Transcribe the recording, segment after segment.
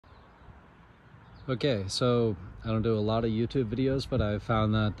Okay, so I don't do a lot of YouTube videos, but I've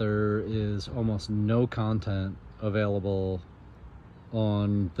found that there is almost no content available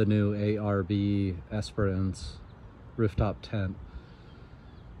on the new ARB Esperance rooftop tent.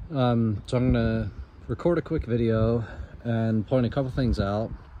 So I'm gonna record a quick video and point a couple things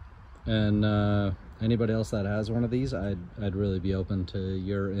out, and anybody else that has one of these, I'd really be open to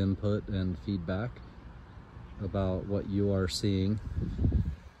your input and feedback about what you are seeing.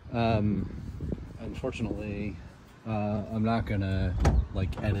 Unfortunately, I'm not gonna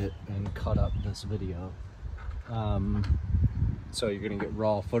edit and cut up this video, so you're gonna get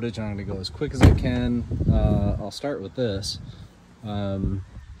raw footage. I'm gonna go as quick as I can. I'll start with this.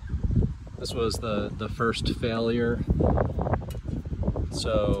 This was the first failure.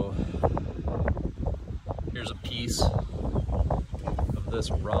 So here's a piece of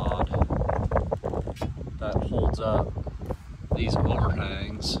this rod that holds up these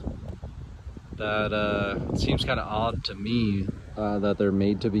overhangs. That seems kind of odd to me, that they're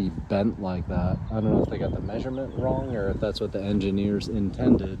made to be bent like that. I don't know if they got the measurement wrong or if that's what the engineers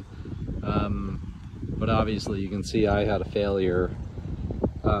intended. But obviously you can see I had a failure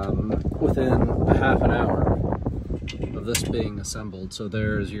within a half an hour of this being assembled. So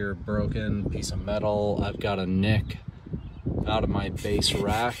there's your broken piece of metal. I've got a nick out of my base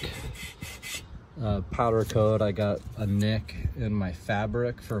rack. Powder coat, I got a nick in my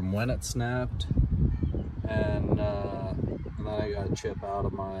fabric from when it snapped, and then I got a chip out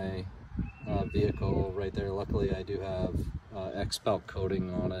of my vehicle right there. Luckily I do have X-Pel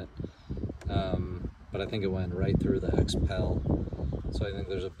coating on it, but I think it went right through the X-Pel, so I think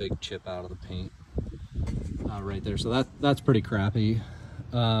there's a big chip out of the paint right there. So that's pretty crappy.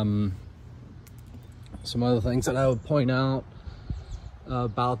 Some other things that I would point out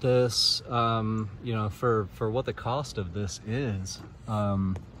about this, you know, for what the cost of this is,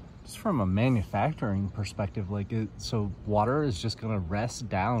 just from a manufacturing perspective, so water is just gonna rest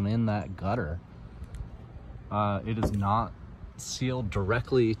down in that gutter. It is not sealed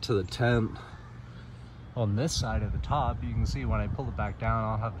directly to the tent on this side of the top. You can see when I pull it back down,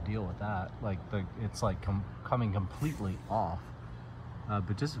 I'll have to deal with that. It's coming completely off,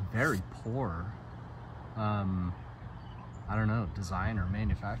 but just very poor, I don't know, design or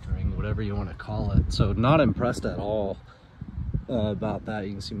manufacturing, whatever you want to call it. So not impressed at all about that.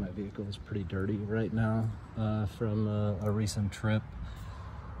 You can see my vehicle is pretty dirty right now from a recent trip.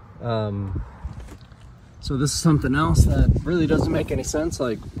 So this is something else that really doesn't make any sense.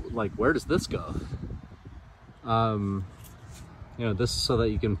 Like where does this go? You know, this is so that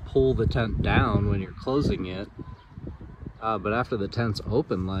you can pull the tent down when you're closing it. But after the tent's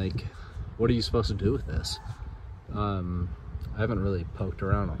open, what are you supposed to do with this? I haven't really poked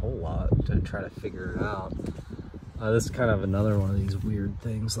around a whole lot to try to figure it out. This is kind of another one of these weird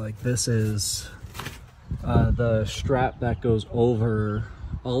things. This is the strap that goes over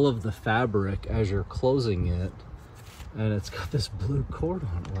all of the fabric as you're closing it, and it's got this blue cord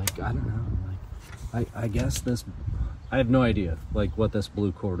on it. I don't know, I guess this, I have no idea what this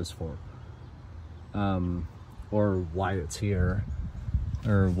blue cord is for, or why it's here,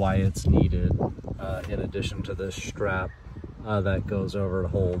 or why it's needed, in addition to this strap that goes over to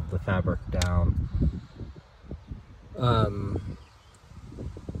hold the fabric down.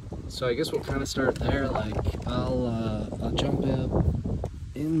 So I guess we'll kind of start there. I'll jump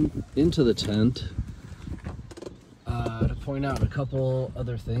into the tent to point out a couple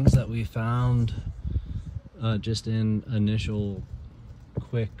other things that we found just in initial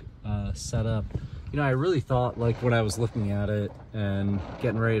quick setup. You know, I really thought, when I was looking at it and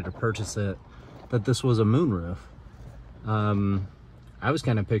getting ready to purchase it, that this was a moonroof. I was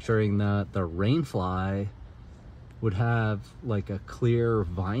kind of picturing that the rainfly would have a clear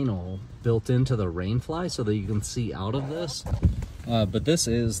vinyl built into the rainfly so that you can see out of this. But this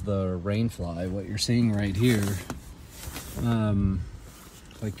is the rainfly, what you're seeing right here. Kind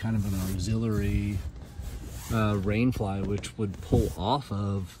of an auxiliary rainfly, which would pull off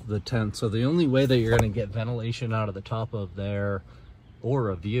of the tent. So the only way that you're going to get ventilation out of the top of there, or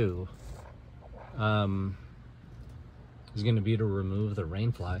a view, is going to be to remove the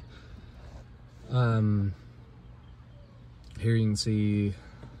rainfly. Here you can see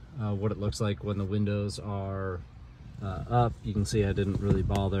what it looks like when the windows are up. You can see I didn't really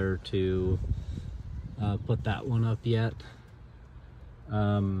bother to put that one up yet.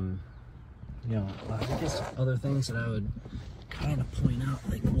 You know, I guess other things that I would kind of point out,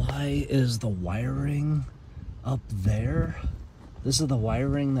 why is the wiring up there? This is the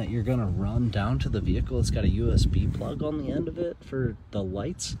wiring that you're gonna run down to the vehicle. It's got a USB plug on the end of it for the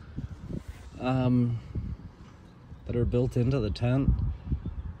lights that are built into the tent.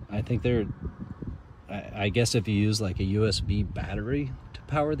 I think they're I guess if you use like a USB battery to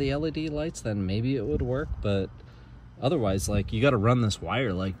power the LED lights, then maybe it would work, but otherwise, like, you got to run this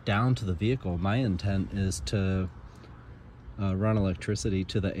wire like down to the vehicle. My intent is to run electricity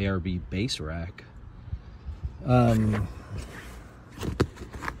to the ARB Base Rack. A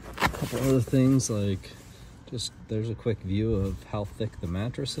couple other things, like, just there's a quick view of how thick the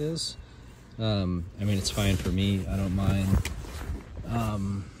mattress is. I mean, it's fine for me. I don't mind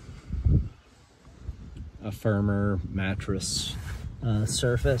a firmer mattress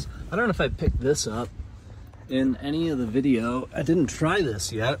surface. I don't know if I picked this up in any of the video. I didn't try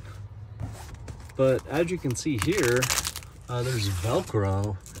this yet, but as you can see here, there's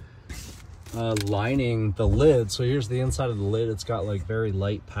Velcro lining the lid. So here's the inside of the lid. It's got like very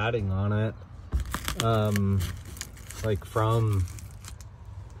light padding on it, like from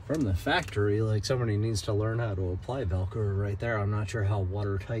the factory. Like, somebody needs to learn how to apply Velcro right there. I'm not sure how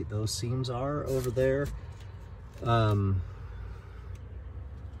watertight those seams are over there,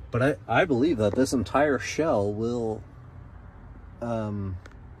 but I believe that this entire shell will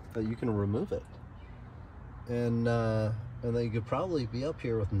that you can remove it, and then you could probably be up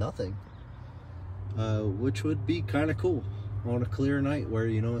here with nothing, which would be kind of cool on a clear night where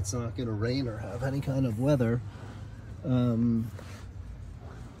you know it's not going to rain or have any kind of weather.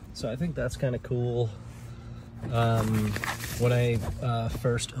 So I think that's kind of cool. When I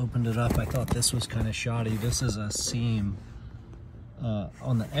first opened it up, I thought this was kind of shoddy. This is a seam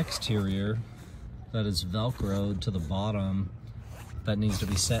on the exterior that is Velcroed to the bottom that needs to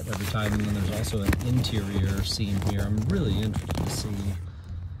be set every time, and then there's also an interior seam here. I'm really interested to see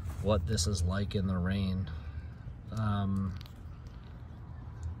what this is like in the rain,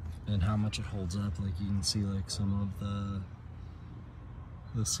 and how much it holds up. Like, you can see like some of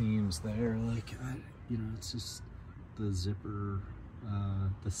the seams there. Like, you know, it's just the zipper,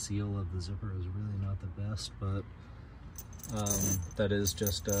 the seal of the zipper is really not the best, but that is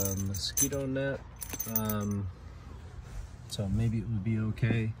just a mosquito net, so maybe it would be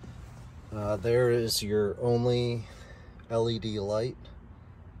okay. There is your only LED light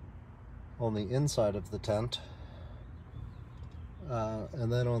on the inside of the tent,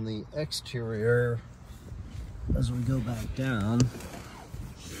 and then on the exterior, as we go back down,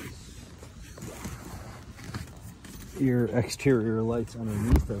 your exterior lights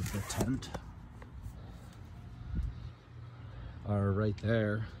underneath of the tent are right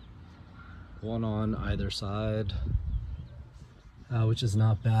there, one on either side, which is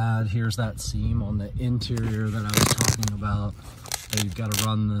not bad. Here's that seam on the interior that I was talking about, that you've got to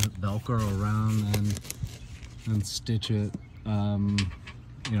run the Velcro around and stitch it.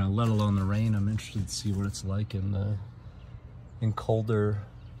 You know, let alone the rain. I'm interested to see what it's like in colder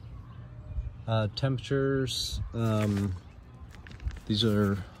temperatures. These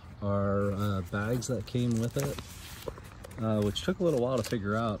are our bags that came with it, which took a little while to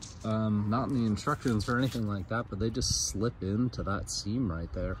figure out. Not in the instructions or anything like that, but they just slip into that seam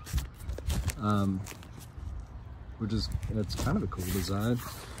right there, which is, it's kind of a cool design.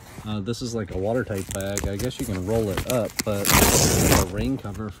 This is like a watertight bag. I guess you can roll it up, but it's a rain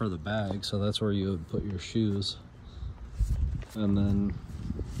cover for the bag, so that's where you would put your shoes. And then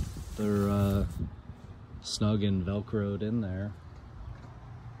they're snug and Velcroed in there.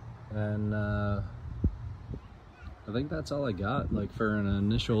 And I think that's all I got, like, for an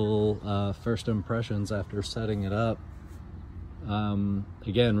initial first impressions after setting it up.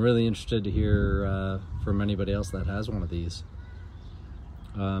 Again, really interested to hear from anybody else that has one of these.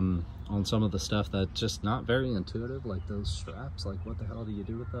 On some of the stuff that's just not very intuitive, like those straps. Like, what the hell do you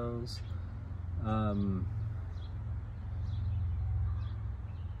do with those? And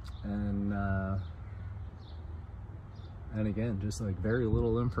again, just like very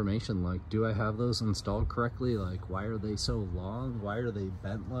little information. Like, do I have those installed correctly? Like, why are they so long? Why are they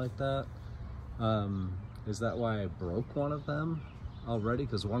bent like that? Is that why I broke one of them already?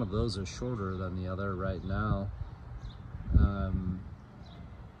 Because one of those is shorter than the other right now.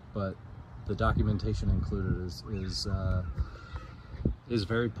 But the documentation included is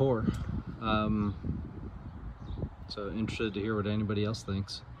very poor. So interested to hear what anybody else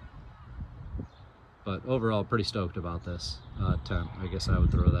thinks. But overall, pretty stoked about this tent. I guess I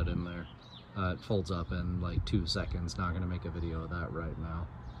would throw that in there. It folds up in like 2 seconds. Not going to make a video of that right now.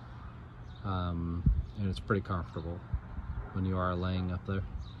 And it's pretty comfortable when you are laying up there.